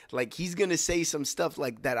because like he's gonna say some stuff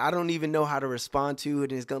like that I don't even know how to respond to,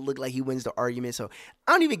 and it's gonna look like he wins the argument. So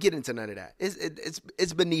I don't even get into none of that.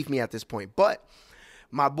 It's beneath me at this point. But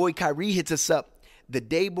my boy Kyrie hits us up the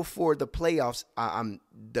day before the playoffs.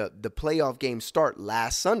 The playoff games start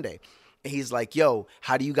last Sunday, and he's like, "Yo,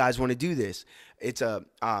 how do you guys want to do this?"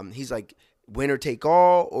 He's like, winner take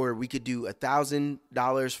all, or we could do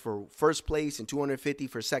 $1,000 for first place and $250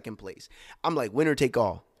 for second place. I'm like, winner take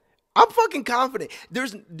all. I'm fucking confident.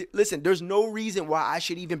 There's no reason why I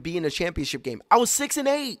should even be in a championship game. I was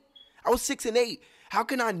 6-8. How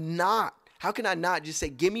can I not just say,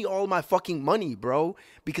 give me all my fucking money, bro?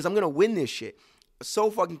 Because I'm gonna win this shit.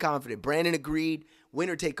 So fucking confident. Brandon agreed.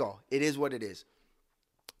 Winner take all. It is what it is.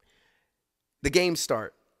 The games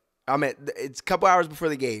start. It's a couple hours before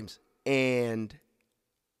the games. And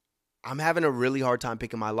I'm having a really hard time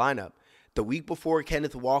picking my lineup. The week before,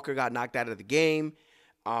 Kenneth Walker got knocked out of the game.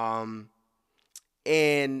 And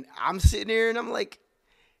I'm sitting there and I'm like,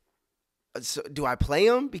 so do I play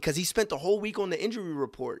him? Because he spent the whole week on the injury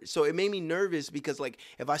report. So it made me nervous because, like,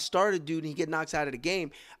 if I start a dude and he get knocked out of the game,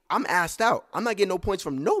 I'm asked out. I'm not getting no points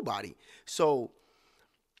from nobody. So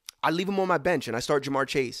I leave him on my bench and I start Jamar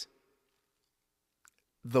Chase.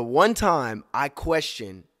 The one time I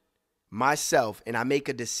question myself and I make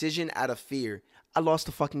a decision out of fear, I lost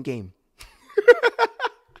the fucking game.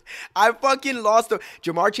 I fucking lost.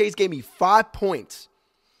 Jamar Chase gave me 5 points.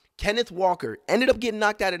 Kenneth Walker ended up getting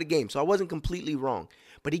knocked out of the game, so I wasn't completely wrong.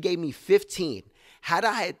 But he gave me 15. Had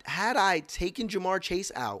I taken Jamar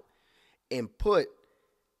Chase out and put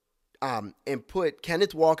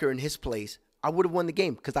Kenneth Walker in his place, I would have won the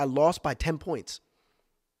game because I lost by 10 points.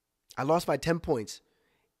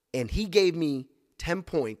 And he gave me 10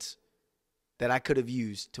 points that I could have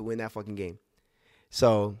used to win that fucking game.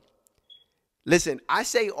 So, listen, I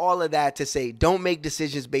say all of that to say don't make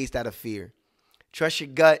decisions based out of fear. Trust your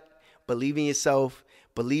gut. Believe in yourself.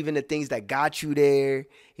 Believe in the things that got you there.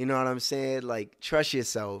 You know what I'm saying? Like, trust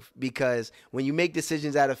yourself. Because when you make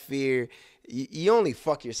decisions out of fear, you only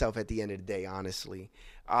fuck yourself at the end of the day, honestly.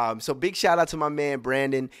 So big shout out to my man,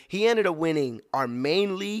 Brandon. He ended up winning our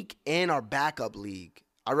main league and our backup league.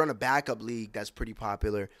 I run a backup league that's pretty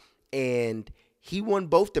popular. And he won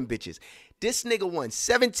both them bitches. This nigga won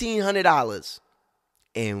 $1,700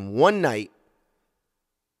 in one night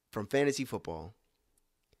from fantasy football.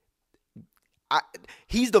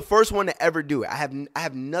 He's the first one to ever do it. I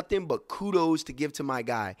have nothing but kudos to give to my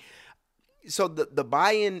guy. So the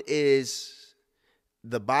buy-in is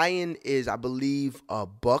I believe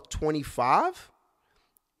 $125.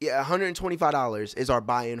 Yeah, $125 is our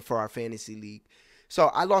buy-in for our fantasy league. So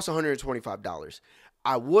I lost $125.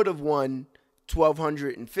 I would have won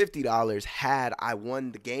 $1,250 had I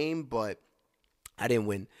won the game, but I didn't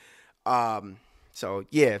win. So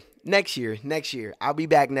yeah, next year, I'll be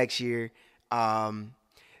back next year.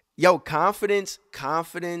 Confidence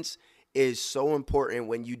is so important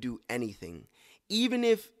when you do anything, even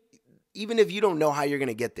if you don't know how you're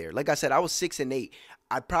gonna get there. Like I said, I was 6-8.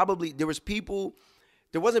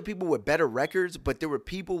 There wasn't people with better records, but there were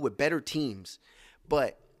people with better teams.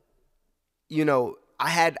 But you know, I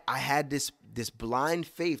had this blind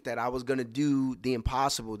faith that I was gonna do the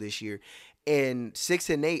impossible this year. And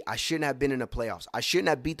 6-8, I shouldn't have been in the playoffs. I shouldn't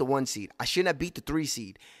have beat the 1 seed. I shouldn't have beat the 3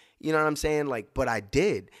 seed. You know what I'm saying? Like, but I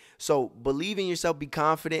did. So believe in yourself, be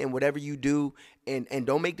confident in whatever you do, and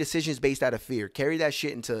don't make decisions based out of fear. Carry that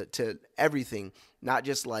shit into everything, not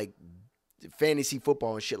just like fantasy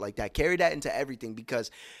football and shit like that. Carry that into everything,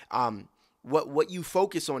 because what you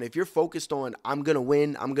focus on, if you're focused on I'm gonna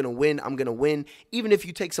win, even if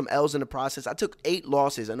you take some L's in the process. I took 8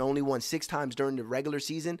 losses and only won 6 times during the regular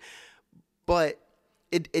season, but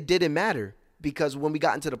it didn't matter, because when we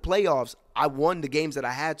got into the playoffs, I won the games that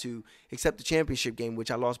I had to, except the championship game,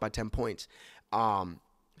 which I lost by 10 points.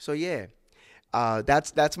 So yeah,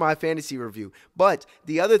 that's my fantasy review. But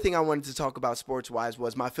the other thing I wanted to talk about sports-wise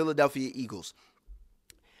was my Philadelphia Eagles.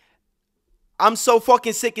 I'm so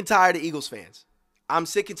fucking sick and tired of Eagles fans. I'm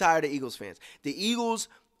sick and tired of Eagles fans. The Eagles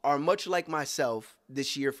are much like myself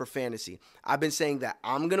this year for fantasy. I've been saying that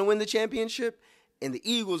I'm going to win the championship, and the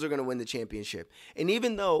Eagles are going to win the championship. And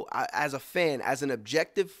even though, as a fan, as an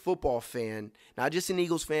objective football fan, not just an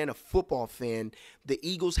Eagles fan, a football fan, the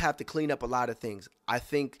Eagles have to clean up a lot of things. I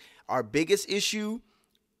think our biggest issue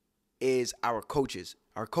is our coaches.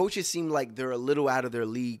 Our coaches seem like they're a little out of their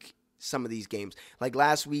league some of these games. Like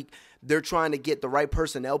last week, they're trying to get the right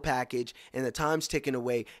personnel package, and the time's ticking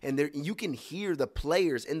away, and you can hear the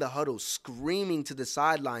players in the huddle screaming to the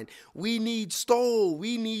sideline, we need Stoll,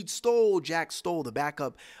 Jack Stoll, the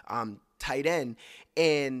backup tight end,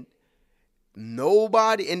 and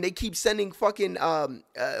nobody, and they keep sending fucking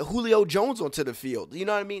Julio Jones onto the field. You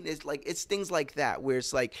know what I mean? It's like, it's things like that where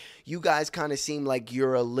it's like, you guys kind of seem like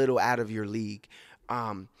you're a little out of your league.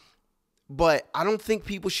 But I don't think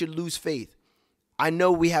people should lose faith. I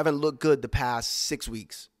know we haven't looked good the past 6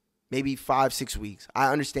 weeks, maybe 5-6 weeks.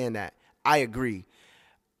 I understand that. I agree.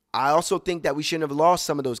 I also think that we shouldn't have lost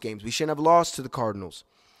some of those games. We shouldn't have lost to the Cardinals.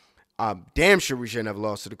 Damn sure we shouldn't have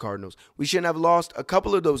lost to the Cardinals. We shouldn't have lost a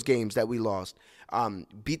couple of those games that we lost. The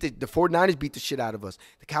 49ers beat the shit out of us.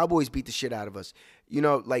 The Cowboys beat the shit out of us. You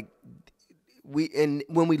know, like, when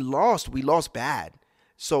we lost bad.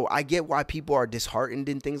 So I get why people are disheartened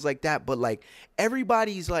and things like that, but like,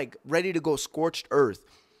 everybody's like ready to go scorched earth.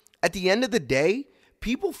 At the end of the day,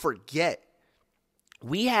 people forget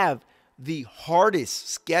we have the hardest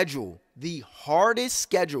schedule in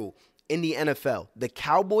the NFL. The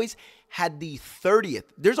Cowboys had the 30th.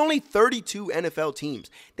 There's only 32 NFL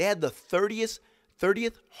teams. They had the 30th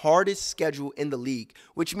hardest schedule in the league,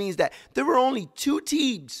 which means that there were only 2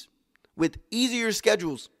 teams with easier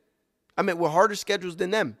schedules. With harder schedules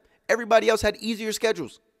than them. Everybody else had easier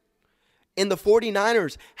schedules. And the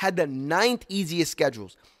 49ers had the 9th easiest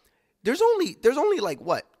schedules. There's only like,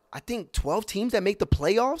 what? I think 12 teams that make the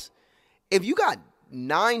playoffs. If you got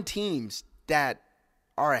 9 teams that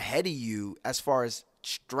are ahead of you as far as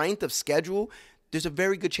strength of schedule, there's a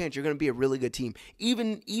very good chance you're going to be a really good team.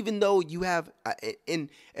 Even though you have,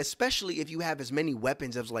 and especially if you have as many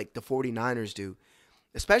weapons as like the 49ers do.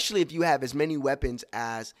 Especially if you have as many weapons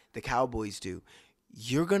as the Cowboys do,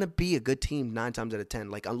 you're going to be a good team 9 times out of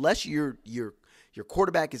 10. Like, unless your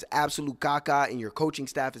quarterback is absolute caca and your coaching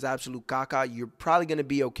staff is absolute caca, you're probably going to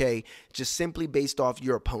be okay just simply based off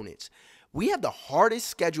your opponents. We have the hardest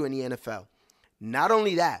schedule in the NFL. Not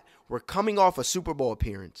only that, we're coming off a Super Bowl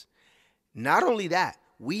appearance. Not only that,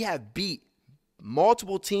 we have beat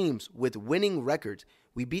multiple teams with winning records.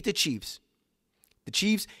 We beat the Chiefs. The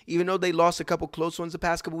Chiefs, even though they lost a couple close ones the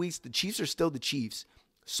past couple weeks, the Chiefs are still the Chiefs,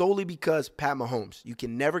 solely because Pat Mahomes. You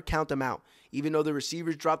can never count them out. Even though the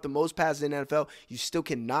receivers drop the most passes in the NFL, you still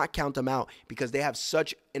cannot count them out because they have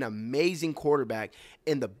such an amazing quarterback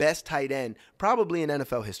and the best tight end probably in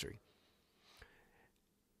NFL history.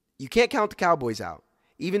 You can't count the Cowboys out.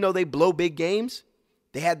 Even though they blow big games,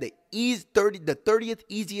 they had the 30th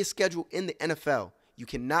easiest schedule in the NFL. You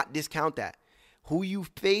cannot discount that. Who you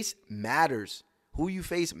face matters. Who you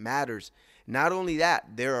face matters. Not only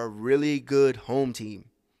that, they're a really good home team.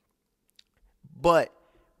 But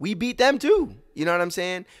we beat them too. You know what I'm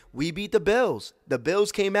saying? We beat the Bills. The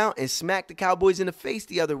Bills came out and smacked the Cowboys in the face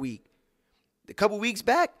the other week. A couple weeks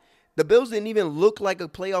back, the Bills didn't even look like a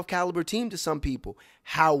playoff caliber team to some people.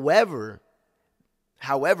 However,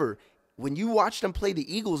 when you watch them play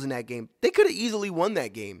the Eagles in that game, they could have easily won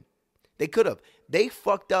that game. They could have. They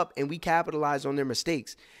fucked up and we capitalized on their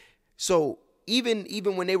mistakes. So even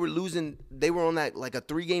when they were losing, they were on that like a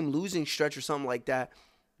 3-game losing stretch or something like that.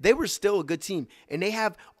 They were still a good team. And they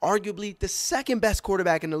have arguably the second best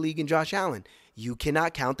quarterback in the league in Josh Allen. You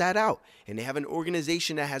cannot count that out. And they have an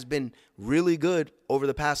organization that has been really good over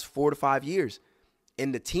the past 4 to 5 years.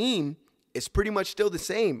 And the team is pretty much still the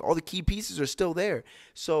same. All the key pieces are still there.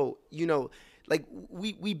 So, you know, like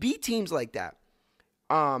we beat teams like that.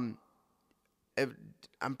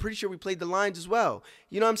 I'm pretty sure we played the Lions as well.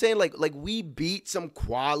 You know what I'm saying? Like we beat some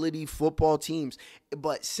quality football teams.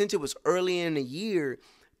 But since it was early in the year,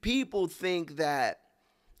 people think that,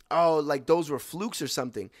 oh, like those were flukes or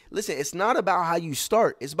something. Listen, it's not about how you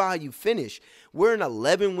start. It's about how you finish. We're an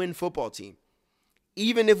 11-win football team.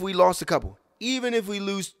 Even if we lost a couple, even if we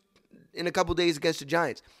lose in a couple days against the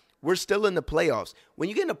Giants, we're still in the playoffs. When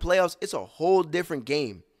you get in the playoffs, it's a whole different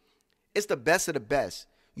game. It's the best of the best.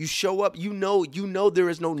 You show up, you know there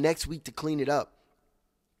is no next week to clean it up.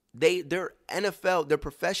 They're NFL, they're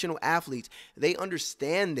professional athletes. They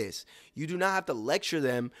understand this. You do not have to lecture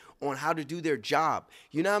them on how to do their job.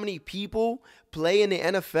 You know how many people play in the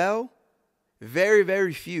NFL? Very,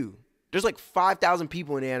 very few. There's like 5,000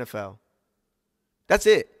 people in the NFL. That's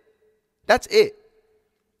it. That's it.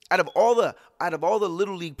 Out of all the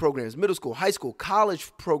little league programs, middle school, high school,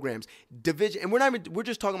 college programs, division, and we're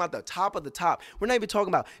just talking about the top of the top. We're not even talking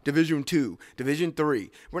about Division 2, Division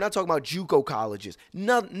 3. We're not talking about JUCO colleges.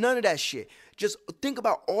 None of that shit. Just think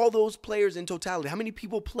about all those players in totality. How many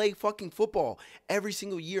people play fucking football every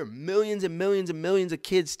single year? Millions and millions and millions of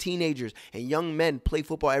kids, teenagers, and young men play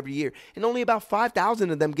football every year. And only about 5,000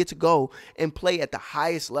 of them get to go and play at the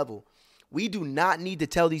highest level. We do not need to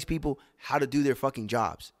tell these people how to do their fucking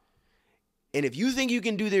jobs. And if you think you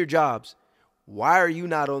can do their jobs, why are you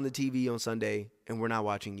not on the TV on Sunday and we're not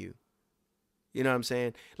watching you? You know what I'm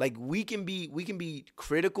saying? Like we can be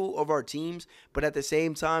critical of our teams, but at the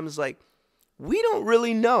same time, it's like we don't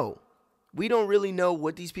really know. We don't really know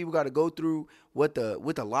what these people got to go through, what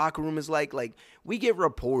the locker room is like. Like we get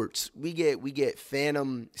reports, we get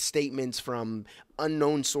phantom statements from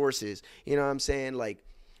unknown sources. You know what I'm saying? Like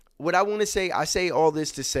what I want to say, I say all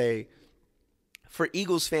this to say, for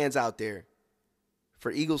Eagles fans out there,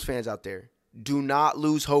 do not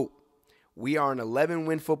lose hope. We are an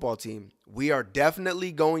 11-win football team. We are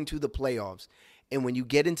definitely going to the playoffs. And when you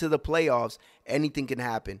get into the playoffs, anything can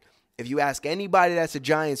happen. If you ask anybody that's a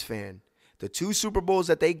Giants fan, the 2 Super Bowls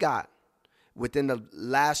that they got within the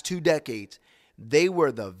last 2 decades, they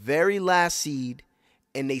were the very last seed,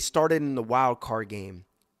 and they started in the wild card game.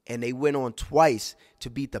 And they went on twice to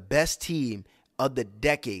beat the best team of the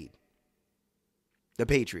decade, the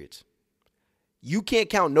Patriots. You can't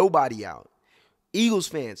count nobody out. Eagles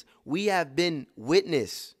fans, we have been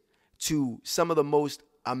witness to some of the most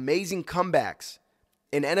amazing comebacks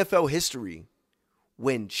in NFL history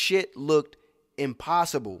when shit looked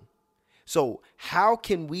impossible. So how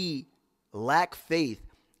can we lack faith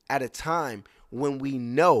at a time when we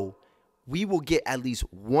know we will get at least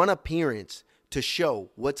one appearance to show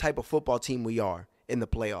what type of football team we are in the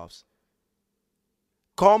playoffs?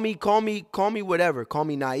 Call me whatever. Call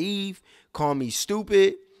me naive. Call me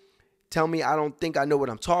stupid. Tell me I don't think I know what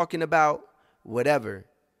I'm talking about. Whatever.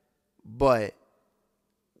 But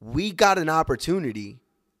we got an opportunity.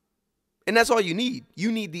 And that's all you need.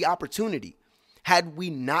 You need the opportunity. Had we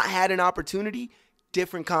not had an opportunity,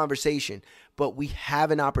 different conversation. But we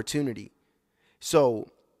have an opportunity.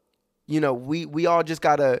 So, we all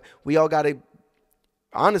gotta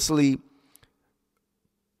honestly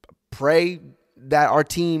pray that our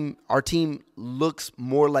team looks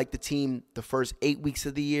more like the team the first 8 weeks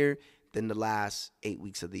of the year than the last 8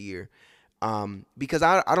 weeks of the year. Because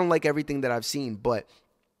I don't like everything that I've seen, but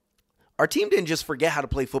our team didn't just forget how to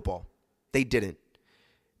play football. They didn't.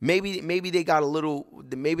 Maybe they got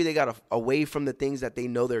away from the things that they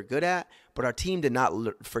know they're good at, but our team did not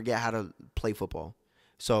forget how to play football.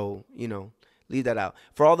 So, leave that out.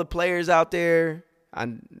 For all the players out there,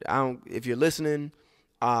 if you're listening,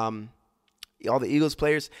 all the Eagles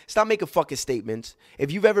players, stop making fucking statements.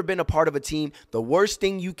 If you've ever been a part of a team, the worst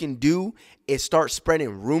thing you can do is start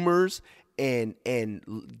spreading rumors and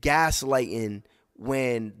gaslighting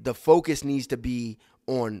when the focus needs to be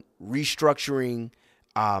on restructuring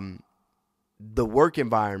the work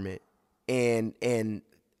environment and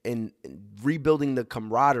rebuilding the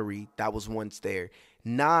camaraderie that was once there.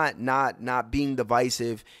 Not being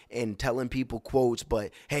divisive and telling people quotes, but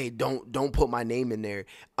hey, don't put my name in there.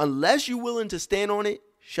 Unless you're willing to stand on it,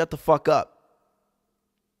 shut the fuck up.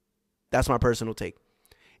 That's my personal take.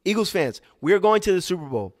 Eagles fans, we are going to the Super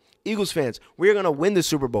Bowl. Eagles fans, we are going to win the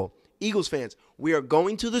Super Bowl. Eagles fans, we are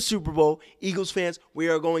going to the Super Bowl. Eagles fans, we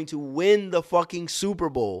are going to win the fucking Super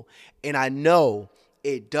Bowl. And I know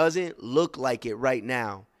it doesn't look like it right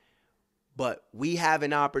now, but we have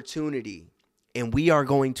an opportunity. And we are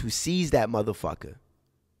going to seize that motherfucker.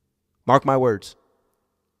 Mark my words.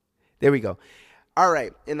 There we go. All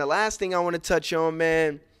right. And the last thing I want to touch on,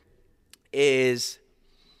 man, is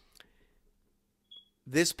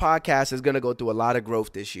this podcast is going to go through a lot of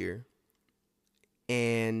growth this year.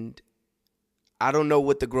 And I don't know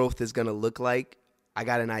what the growth is going to look like. I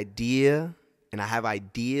got an idea, and I have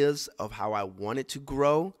ideas of how I want it to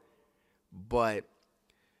grow, but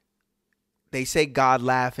they say God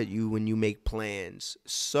laugh at you when you make plans.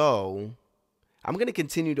 So I'm going to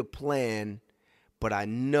continue to plan, but I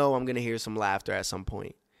know I'm going to hear some laughter at some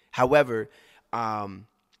point. However,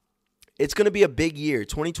 it's going to be a big year.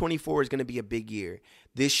 2024 is going to be a big year.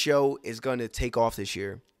 This show is going to take off this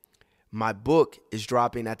year. My book is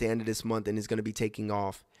dropping at the end of this month and is going to be taking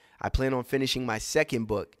off. I plan on finishing my second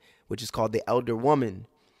book, which is called The Elder Woman.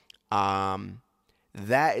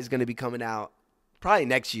 That is going to be coming out probably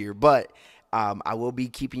next year, but I will be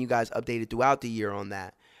keeping you guys updated throughout the year on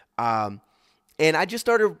that. And I just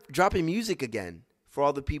started dropping music again for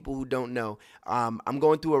all the people who don't know. I'm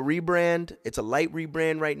going through a rebrand. It's a light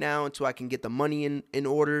rebrand right now until I can get the money in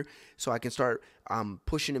order so I can start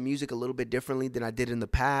pushing the music a little bit differently than I did in the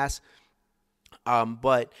past.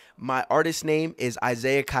 But my artist name is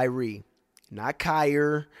Isaiah Kyrie. Not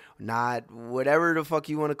Kyre, not whatever the fuck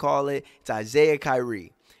you want to call it. It's Isaiah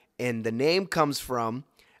Kyrie. And the name comes from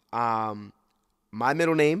my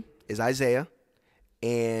middle name is Isaiah,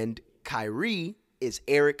 and Kyrie is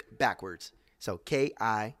Erik backwards. So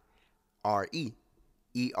K-I-R-E-E-R-I-K.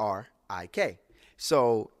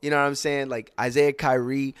 So, you know what I'm saying? Like Isaiah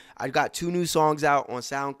Kyrie. I've got 2 new songs out on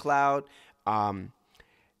SoundCloud.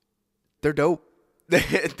 They're dope.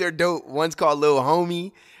 They're dope. One's called Lil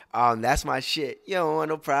Homie. That's my shit. You don't want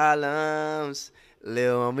no problems,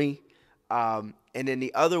 Lil Homie. And then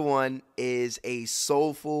the other one is a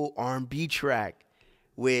soulful R&B track,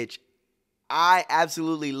 which I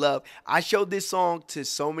absolutely love. I showed this song to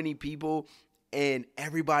so many people, and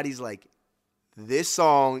everybody's like, this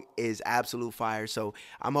song is absolute fire. So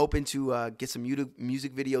I'm hoping to get some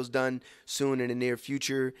music videos done soon in the near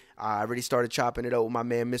future. I already started chopping it up with my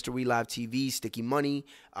man, Mr. We Live TV, Sticky Money.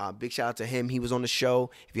 Big shout out to him. He was on the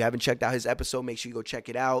show. If you haven't checked out his episode, make sure you go check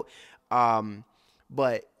it out.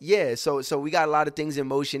 But yeah, so we got a lot of things in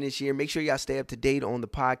motion this year. Make sure y'all stay up to date on the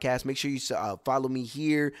podcast. Make sure you follow me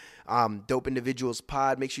here, Dope Individuals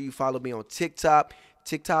Pod. Make sure you follow me on TikTok,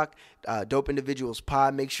 Dope Individuals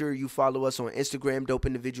Pod. Make sure you follow us on Instagram, Dope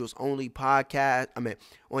Individuals Only Podcast.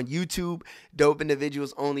 On YouTube, Dope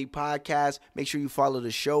Individuals Only Podcast. Make sure you follow the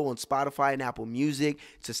show on Spotify and Apple Music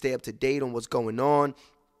to stay up to date on what's going on.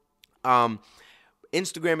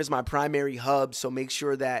 Instagram is my primary hub, so make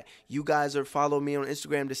sure that you guys are following me on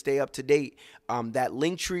Instagram to stay up to date. That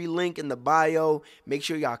Linktree link in the bio, make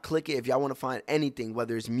sure y'all click it if y'all want to find anything,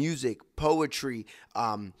 whether it's music, poetry,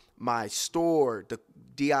 my store, the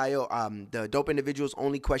DIO, the Dope Individuals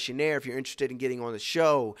Only questionnaire if you're interested in getting on the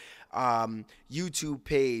show, YouTube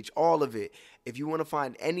page, all of it. If you want to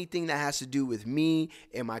find anything that has to do with me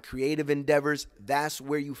and my creative endeavors, that's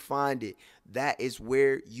where you find it. That is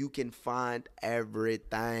where you can find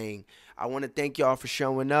everything. I want to thank y'all for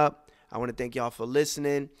showing up. I want to thank y'all for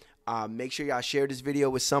listening. Make sure y'all share this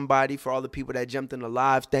video with somebody. For all the people that jumped in the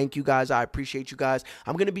live, thank you guys. I appreciate you guys.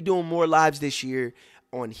 I'm going to be doing more lives this year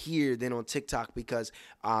on here than on TikTok because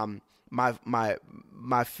my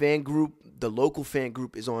fan group, the local fan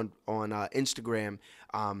group, is on Instagram.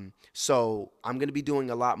 So I'm gonna be doing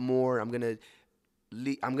a lot more. I'm gonna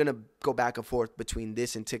go back and forth between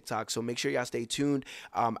this and TikTok. So make sure y'all stay tuned.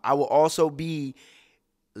 I will also be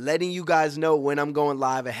letting you guys know when I'm going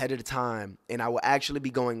live ahead of the time, and I will actually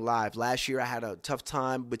be going live. Last year I had a tough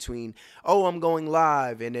time between, I'm going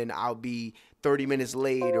live, and then I'll be 30 minutes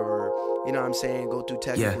late, or you know what I'm saying, go through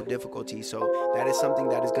technical difficulties. So that is something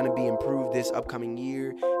that is going to be improved this upcoming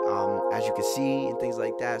year, as you can see, and things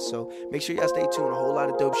like that. So make sure y'all stay tuned. A whole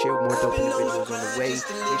lot of dope shit, more dope individuals on the way. Make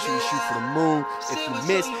sure you shoot for the moon. If you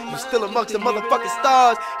miss, you still amongst the motherfucking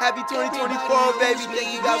stars. Happy 2024, baby.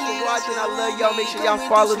 Thank you guys for watching. I love y'all. Make sure y'all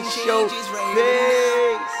follow the show. Peace.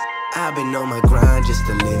 I've been on my grind just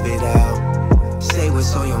to live it out. Say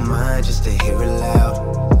what's on your mind just to hear it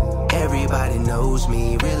loud. Everybody knows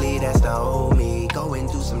me, really that's the old me. Going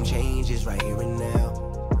through some changes right here and now.